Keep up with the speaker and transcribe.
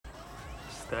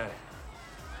Stay.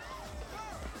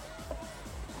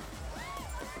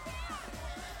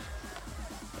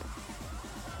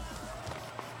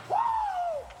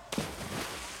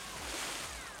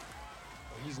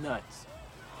 He's nuts.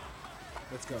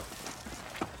 Let's go.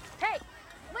 Hey,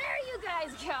 where are you guys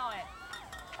going?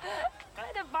 To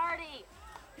the party.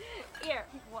 Here,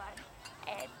 1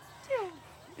 and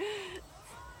 2.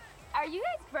 Are you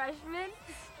guys freshmen?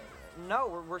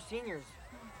 No, we're seniors.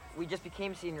 We just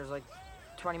became seniors like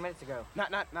 20 minutes ago.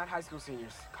 Not high school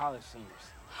seniors, college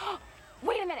seniors.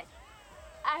 Wait a minute.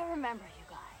 I remember you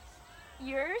guys.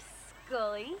 You're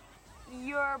Scully.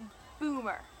 You're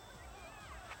Boomer.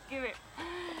 Give it.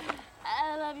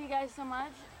 I love you guys so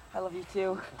much. I love you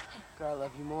too. Girl, I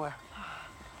love you more.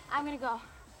 I'm gonna go.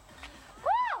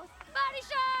 Woo! Body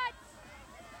shots!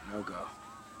 No go.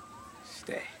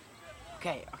 Stay.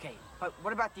 Okay, but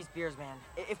what about these beers, man?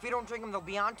 If we don't drink them, they'll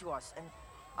be on to us, and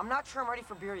I'm not sure I'm ready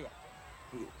for beer yet.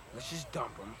 Let's just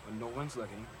dump them when no one's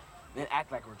looking, then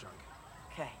act like we're drunk.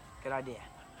 Okay, good idea.